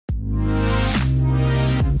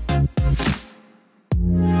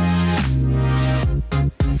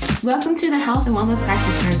Welcome to the Health and Wellness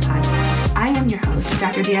Practitioners Podcast. I am your host,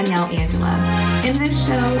 Dr. Danielle Angela. In this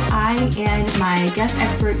show, I and my guest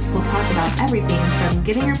experts will talk about everything from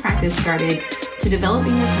getting your practice started to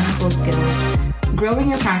developing your clinical skills, growing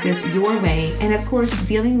your practice your way, and of course,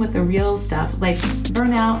 dealing with the real stuff like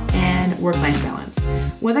burnout and work-life balance.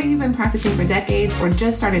 Whether you've been practicing for decades or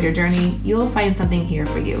just started your journey, you'll find something here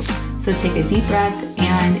for you. So take a deep breath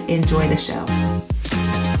and enjoy the show.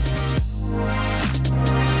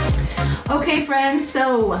 Okay, friends,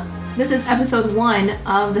 so this is episode 1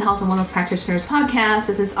 of the Health and Wellness Practitioners Podcast.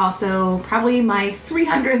 This is also probably my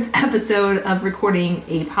 300th episode of recording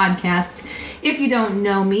a podcast. If you don't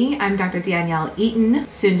know me, I'm Dr. Danielle Eaton,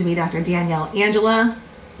 soon to be Dr. Danielle Angela.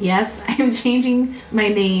 Yes, I am changing my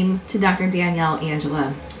name to Dr. Danielle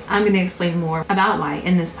Angela. I'm going to explain more about why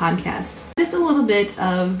in this podcast. Just a little bit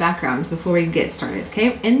of background before we get started,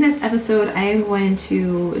 okay? In this episode, I am going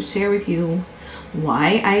to share with you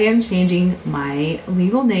why I am changing my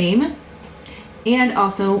legal name and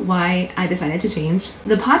also why I decided to change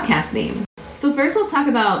the podcast name. So first, let's talk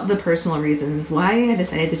about the personal reasons why I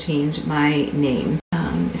decided to change my name.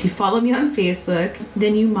 If you follow me on Facebook,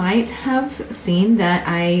 then you might have seen that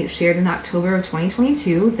I shared in October of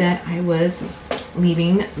 2022 that I was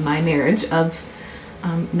leaving my marriage of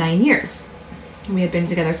 9 years. We had been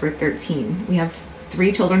together for 13. We have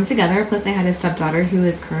 3 children together, plus I had a stepdaughter who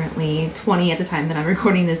is currently 20 at the time that I'm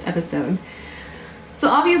recording this episode. So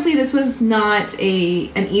obviously this was not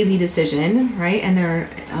an easy decision, right? And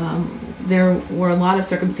there were a lot of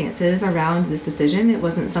circumstances around this decision. It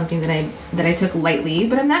wasn't something that I took lightly,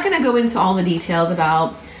 but I'm not going to go into all the details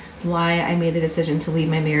about why I made the decision to leave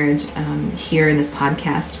my marriage here in this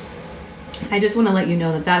podcast. I just want to let you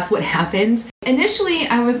know that that's what happens. Initially,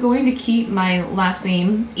 I was going to keep my last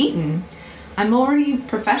name Eaton. I'm already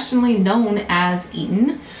professionally known as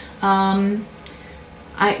Eaton. I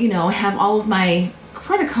have all of my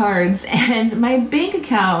credit cards and my bank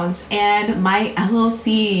accounts and my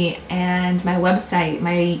LLC and my website,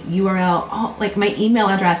 my URL, all, like my email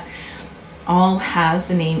address, all has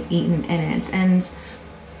the name Eaton in it. And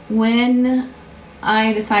when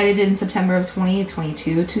I decided in September of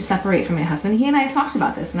 2022 to separate from my husband, he and I talked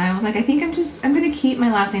about this, and I was like, I think I'm going to keep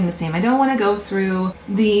my last name the same. I don't want to go through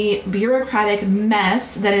the bureaucratic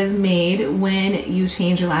mess that is made when you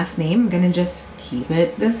change your last name. I'm going to just keep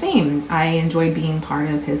it the same. I enjoy being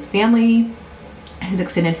part of his family, his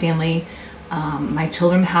extended family. My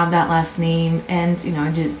children have that last name, and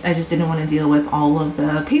I just didn't want to deal with all of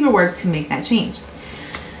the paperwork to make that change.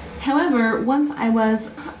 However, once I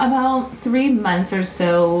was about 3 months or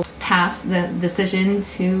so past the decision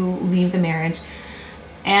to leave the marriage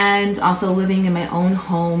and also living in my own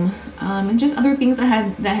home and just other things that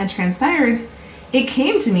had transpired, it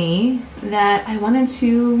came to me that I wanted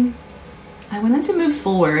to move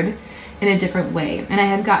forward in a different way. And I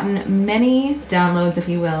had gotten many downloads, if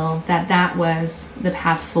you will, that was the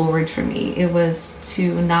path forward for me. It was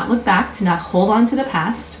to not look back, to not hold on to the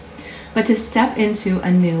past, but to step into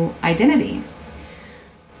a new identity.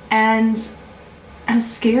 And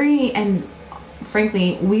as scary and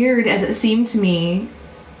frankly weird as it seemed to me,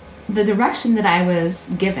 the direction that I was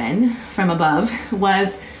given from above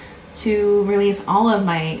was to release all of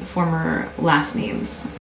my former last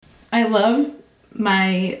names. I love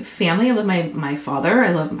my family. I love my father.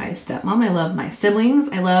 I love my stepmom. I love my siblings.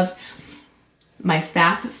 I love my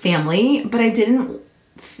staff family, but it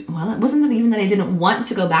wasn't even that I didn't want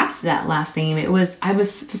to go back to that last name. I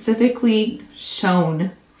was specifically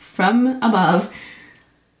shown from above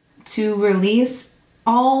to release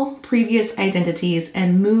all previous identities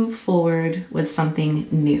and move forward with something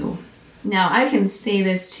new. Now, I can say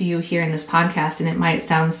this to you here in this podcast, and it might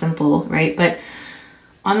sound simple, right? But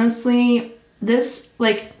honestly, this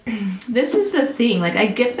is the thing. Like, I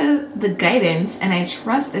get the guidance, and I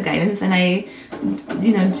trust the guidance, and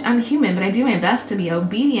I'm human, but I do my best to be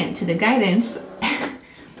obedient to the guidance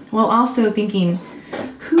while also thinking,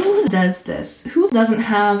 who does this? Who doesn't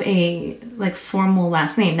have a formal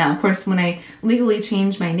last name? Now, of course, when I legally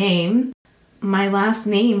change my name, my last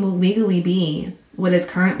name will legally be what is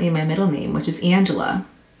currently my middle name, which is Angela.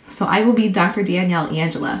 So I will be Dr. Danielle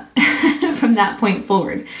Angela from that point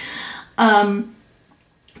forward.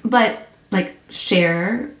 But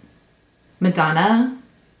Cher, Madonna,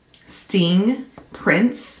 Sting,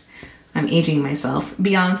 Prince, I'm aging myself,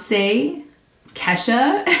 Beyonce,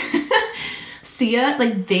 Kesha, Sia,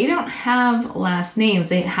 they don't have last names.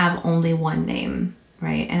 They have only one name,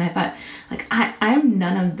 right? And I thought, I'm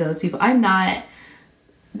none of those people. I'm not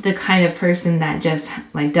the kind of person that just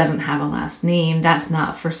doesn't have a last name. That's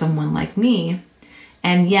not for someone like me.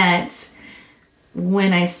 And yet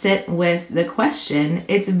when I sit with the question,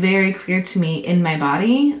 it's very clear to me in my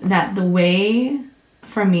body that the way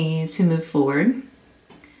for me to move forward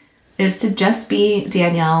is to just be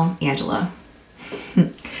Danielle Angela.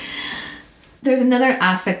 There's another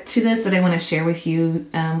aspect to this that I want to share with you,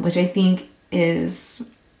 which I think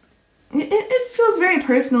is, it feels very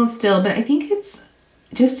personal still, but I think it's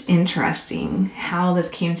just interesting how this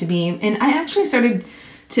came to be. And I actually started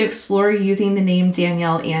to explore using the name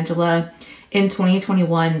Danielle Angela in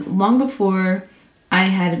 2021, long before I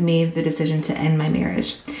had made the decision to end my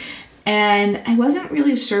marriage. And I wasn't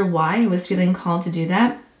really sure why I was feeling called to do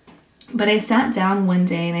that. But I sat down one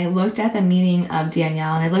day and I looked at the meaning of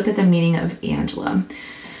Danielle and I looked at the meaning of Angela.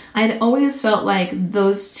 I had always felt like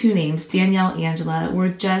those two names, Danielle, Angela, were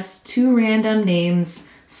just two random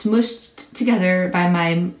names smushed together by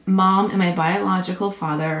my mom and my biological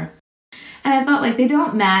father. And I felt like they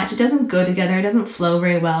don't match, it doesn't go together, it doesn't flow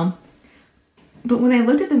very well. But when I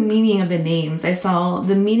looked at the meaning of the names, I saw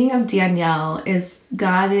the meaning of Danielle is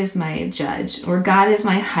God is my judge, or God is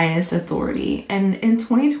my highest authority. And in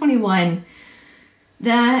 2021,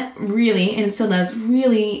 that really, and still does,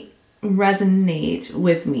 really resonate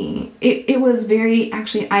with me. It was very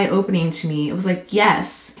actually eye-opening to me. It was like,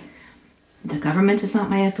 yes, the government is not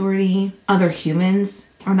my authority. Other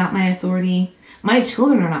humans are not my authority. My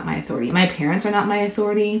children are not my authority. My parents are not my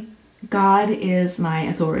authority. God is my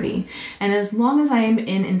authority. And as long as I am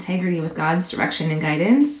in integrity with God's direction and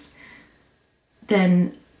guidance,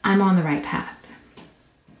 then I'm on the right path.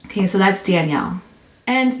 Okay, so that's Danielle.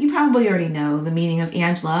 And you probably already know the meaning of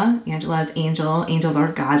Angela. Angela is angel. Angels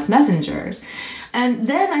are God's messengers. And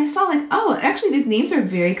then I saw like, oh, actually these names are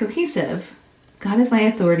very cohesive. God is my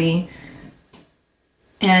authority.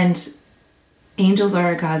 And angels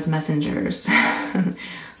are God's messengers.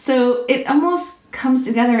 So it almost comes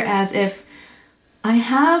together as if I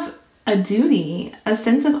have a duty, a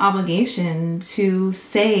sense of obligation to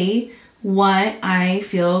say what I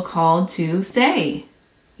feel called to say,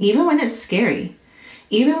 even when it's scary,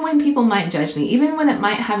 even when people might judge me, even when it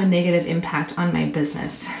might have a negative impact on my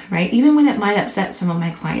business, right? Even when it might upset some of my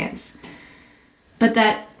clients. But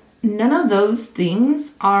that none of those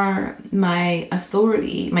things are my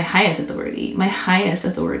authority, my highest authority. My highest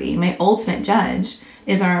authority, my ultimate judge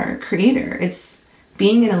is our Creator. It's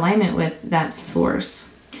being in alignment with that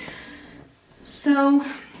source. So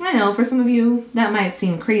I know for some of you that might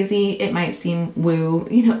seem crazy. It might seem woo.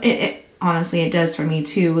 You know, it honestly, it does for me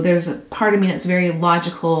too. There's a part of me that's very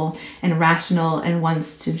logical and rational and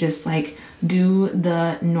wants to just like do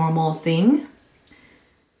the normal thing.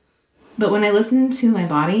 But when I listen to my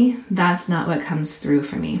body, that's not what comes through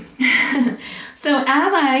for me. So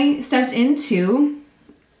as I stepped into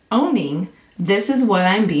owning, this is what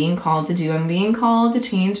I'm being called to do. I'm being called to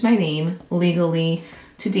change my name legally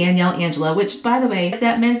to Danielle Angela, which, by the way,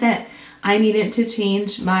 that meant that I needed to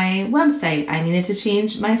change my website. I needed to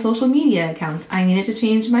change my social media accounts. I needed to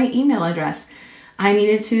change my email address. I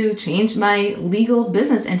needed to change my legal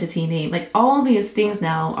business entity name. Like all these things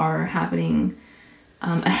now are happening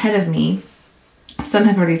ahead of me. Some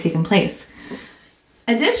have already taken place.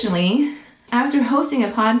 Additionally, after hosting a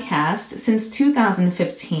podcast since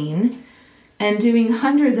 2015, and doing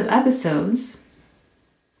hundreds of episodes.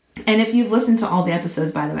 And if you've listened to all the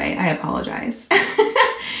episodes, by the way, I apologize.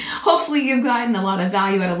 Hopefully you've gotten a lot of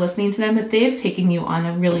value out of listening to them, but they've taken you on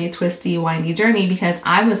a really twisty, windy journey, because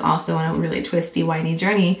I was also on a really twisty, windy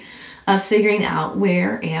journey of figuring out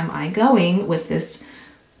where am I going with this,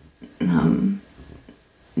 I want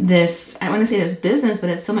to say this business,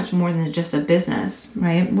 but it's so much more than just a business,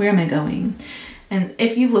 right? Where am I going? And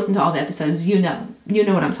if you've listened to all the episodes, you know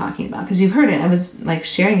what I'm talking about because you've heard it. I was like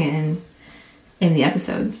sharing it in the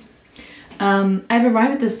episodes. I've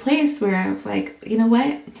arrived at this place where I was like, you know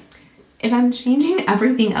what? If I'm changing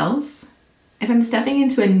everything else, if I'm stepping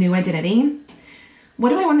into a new identity, what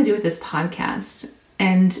do I want to do with this podcast?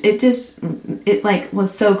 And it like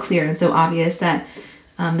was so clear and so obvious that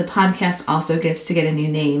the podcast also gets to get a new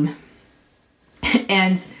name.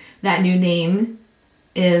 And that new name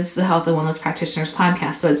is the Health and Wellness Practitioners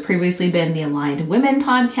Podcast. So it's previously been the Aligned Women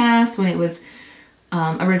Podcast. When it was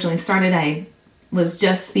originally started, I was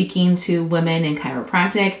just speaking to women in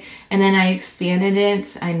chiropractic. And then I expanded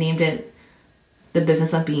it. I named it The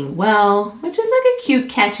Business of Being Well, which is like a cute,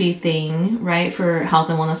 catchy thing, right? For health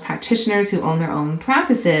and wellness practitioners who own their own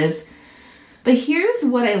practices. But here's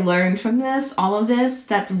what I learned from this, all of this,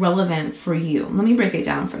 that's relevant for you. Let me break it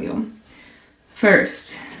down for you.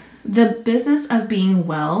 First, the business of being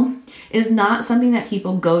well is not something that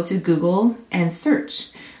people go to Google and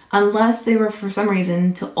search. unless they were for some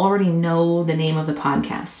reason to already know the name of the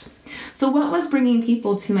podcast. So what was bringing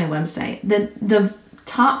people to my website? The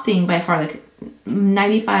top thing by far, like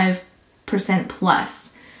 95%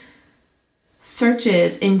 plus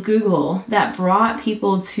searches in Google that brought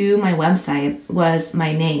people to my website was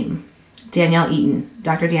my name, Danielle Eaton,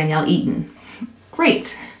 Dr. Danielle Eaton.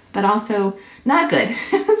 Great, but also not good.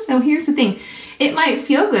 So here's the thing. It might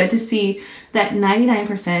feel good to see that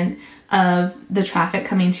 99% of the traffic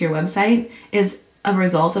coming to your website is a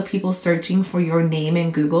result of people searching for your name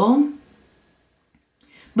in Google.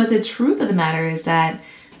 But the truth of the matter is that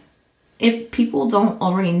if people don't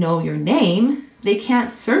already know your name, they can't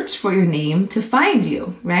search for your name to find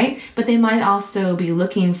you, right? But they might also be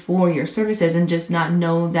looking for your services and just not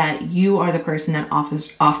know that you are the person that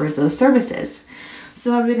offers those services.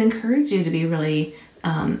 So I would encourage you to be really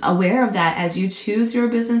aware of that as you choose your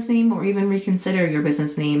business name or even reconsider your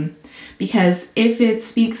business name. Because if it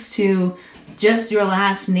speaks to just your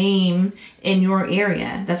last name in your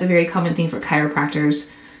area, that's a very common thing for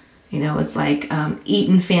chiropractors. You know, it's like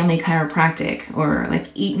Eaton Family Chiropractic or like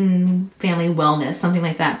Eaton Family Wellness, something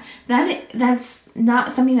like that. That's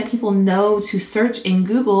not something that people know to search in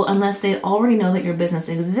Google unless they already know that your business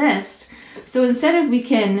exists. So instead we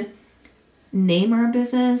can name our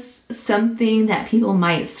business something that people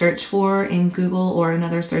might search for in Google or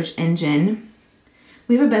another search engine,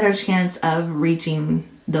 we have a better chance of reaching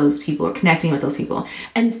those people or connecting with those people.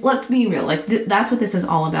 And let's be real, like that's what this is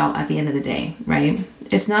all about at the end of the day, right?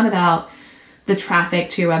 It's not about the traffic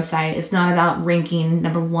to your website. It's not about ranking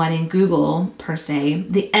number one in Google per se.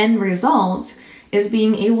 The end result is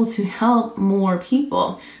being able to help more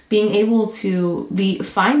people, being able to be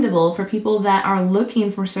findable for people that are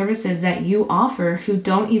looking for services that you offer who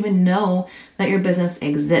don't even know that your business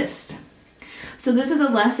exists. So this is a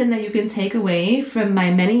lesson that you can take away from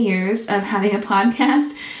my many years of having a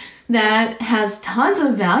podcast that has tons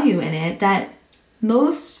of value in it that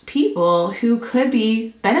most people who could be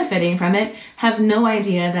benefiting from it have no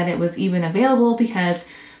idea that it was even available because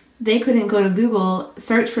they couldn't go to Google,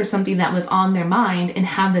 search for something that was on their mind, and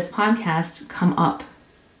have this podcast come up.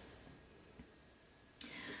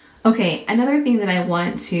 Okay, another thing that I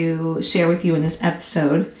want to share with you in this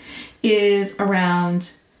episode is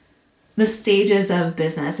around the stages of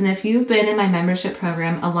business. And if you've been in my membership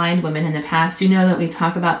program, Aligned Women, in the past, you know that we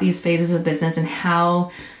talk about these phases of business and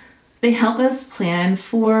how they help us plan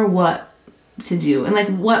for what to do and like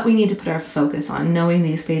what we need to put our focus on, knowing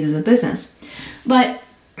these phases of business. But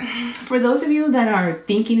for those of you that are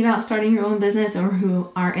thinking about starting your own business or who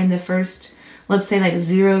are in the first, let's say like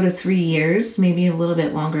 0 to 3 years, maybe a little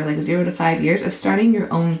bit longer, like 0 to 5 years of starting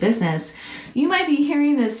your own business, you might be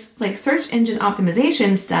hearing this like search engine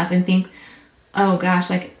optimization stuff and think, oh gosh,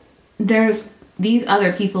 like there's these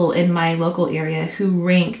other people in my local area who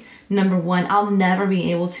rank number one. I'll never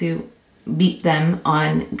be able to beat them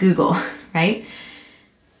on Google, right?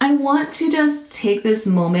 I want to just take this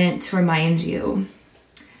moment to remind you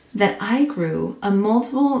that I grew a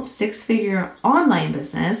multiple 6-figure online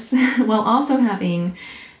business while also having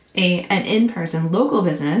an in-person local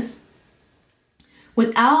business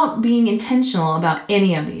without being intentional about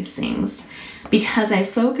any of these things, because I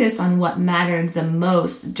focused on what mattered the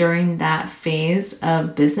most during that phase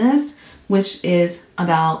of business, which is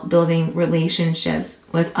about building relationships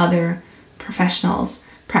with other professionals,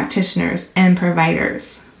 practitioners, and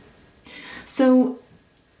providers. So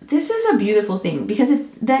this is a beautiful thing because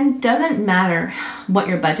it then doesn't matter what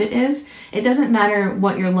your budget is. It doesn't matter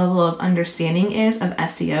what your level of understanding is of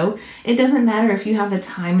SEO. It doesn't matter if you have the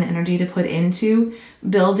time and energy to put into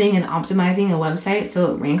building and optimizing a website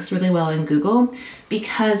so it ranks really well in Google,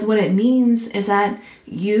 because what it means is that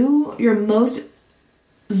your most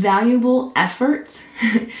valuable effort,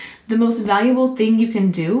 the most valuable thing you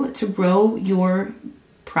can do to grow your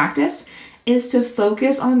practice is to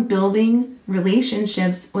focus on building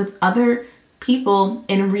relationships with other people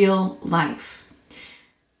in real life.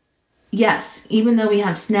 Yes, even though we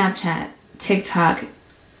have Snapchat, TikTok,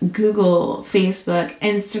 Google, Facebook,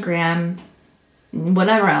 Instagram,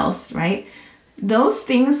 whatever else, right? Those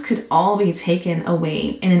things could all be taken away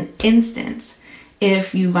in an instant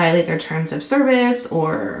if you violate their terms of service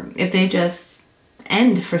or if they just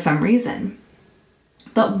end for some reason.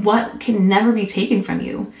 But what can never be taken from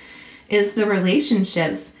you is the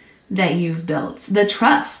relationships that you've built, the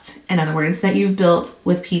trust, in other words, that you've built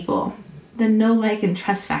with people, the know, like, and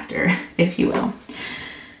trust factor, if you will.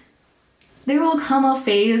 There will come a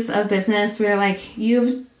phase of business where like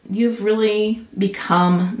you've really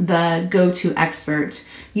become the go-to expert.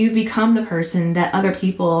 You've become the person that other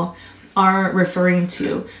people are referring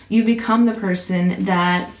to. You become the person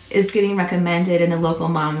that is getting recommended in the local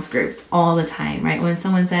moms groups all the time, right? When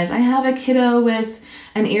someone says, I have a kiddo with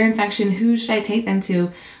an ear infection, who should I take them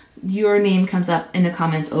to? Your name comes up in the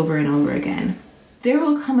comments over and over again. There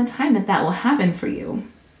will come a time that will happen for you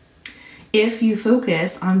if you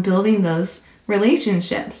focus on building those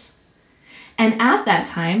relationships. And at that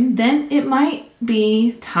time, then it might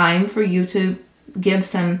be time for you to give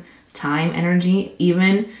some time, energy,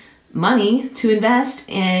 even money to invest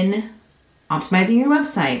in optimizing your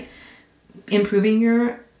website, improving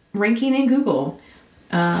your ranking in Google,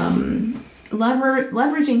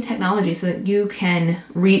 leveraging technology so that you can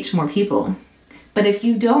reach more people. But if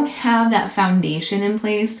you don't have that foundation in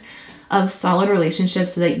place of solid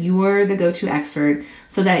relationships so that you're the go-to expert,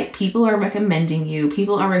 so that people are recommending you,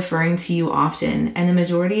 people are referring to you often, and the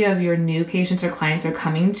majority of your new patients or clients are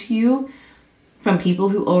coming to you from people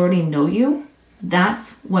who already know you,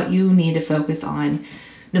 that's what you need to focus on.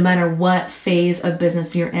 No matter what phase of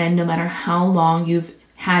business you're in, no matter how long you've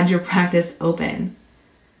had your practice open.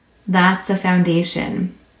 That's the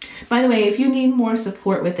foundation. By the way, if you need more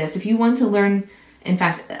support with this, if you want to learn, in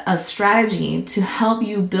fact, a strategy to help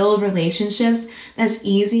you build relationships that's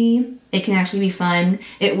easy, it can actually be fun,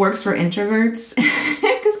 it works for introverts,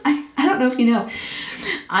 because I don't know if you know,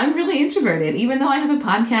 I'm really introverted, even though I have a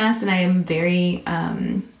podcast and I am very,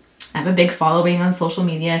 I have a big following on social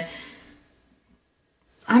media.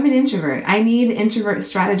 I'm an introvert. I need introvert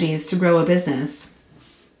strategies to grow a business.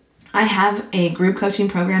 I have a group coaching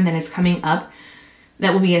program that is coming up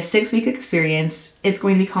that will be a 6-week experience. It's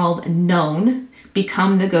going to be called Known,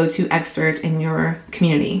 Become the Go-To Expert in Your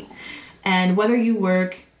Community. And whether you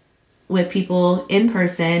work with people in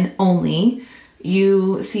person only,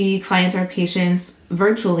 you see clients or patients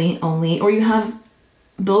virtually only, or you have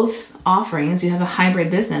both offerings, you have a hybrid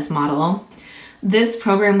business model, this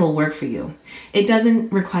program will work for you. It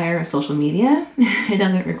doesn't require social media. It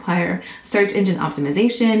doesn't require search engine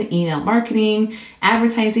optimization, email marketing,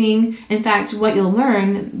 advertising. In fact, what you'll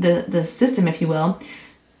learn, the system, if you will,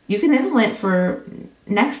 you can implement for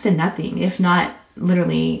next to nothing, if not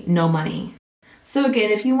literally no money. So again,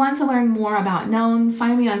 if you want to learn more about Known,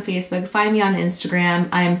 find me on Facebook, find me on Instagram.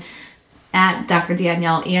 I'm at Dr.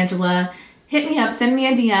 Danielle Angela. Hit me up, send me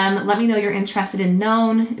a DM, let me know you're interested in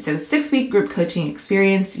Known. It's a 6-week group coaching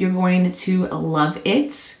experience. You're going to love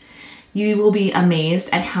it. You will be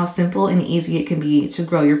amazed at how simple and easy it can be to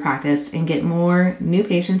grow your practice and get more new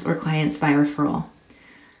patients or clients by referral.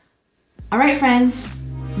 All right, friends,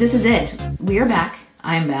 this is it. We are back.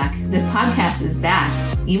 I'm back. This podcast is back,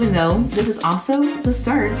 even though this is also the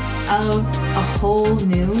start of a whole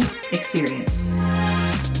new experience.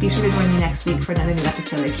 Be sure to join me next week for another new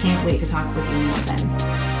episode. I can't wait to talk with you more then.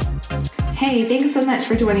 Hey, thanks so much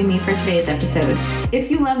for joining me for today's episode. If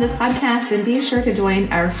you love this podcast, then be sure to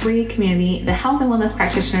join our free community, the Health and Wellness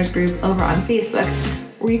Practitioners group over on Facebook,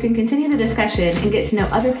 where you can continue the discussion and get to know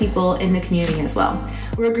other people in the community as well.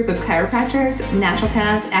 We're a group of chiropractors,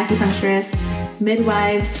 naturopaths, acupuncturists,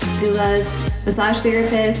 midwives, doulas, massage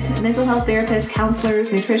therapists, mental health therapists, counselors,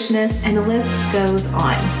 nutritionists, and the list goes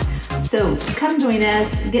on. So come join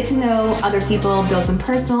us, get to know other people, build some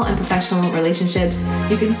personal and professional relationships.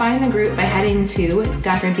 You can find the group by heading to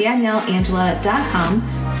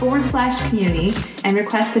drdanielleangela.com/community and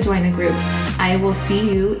request to join the group. I will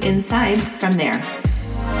see you inside from there.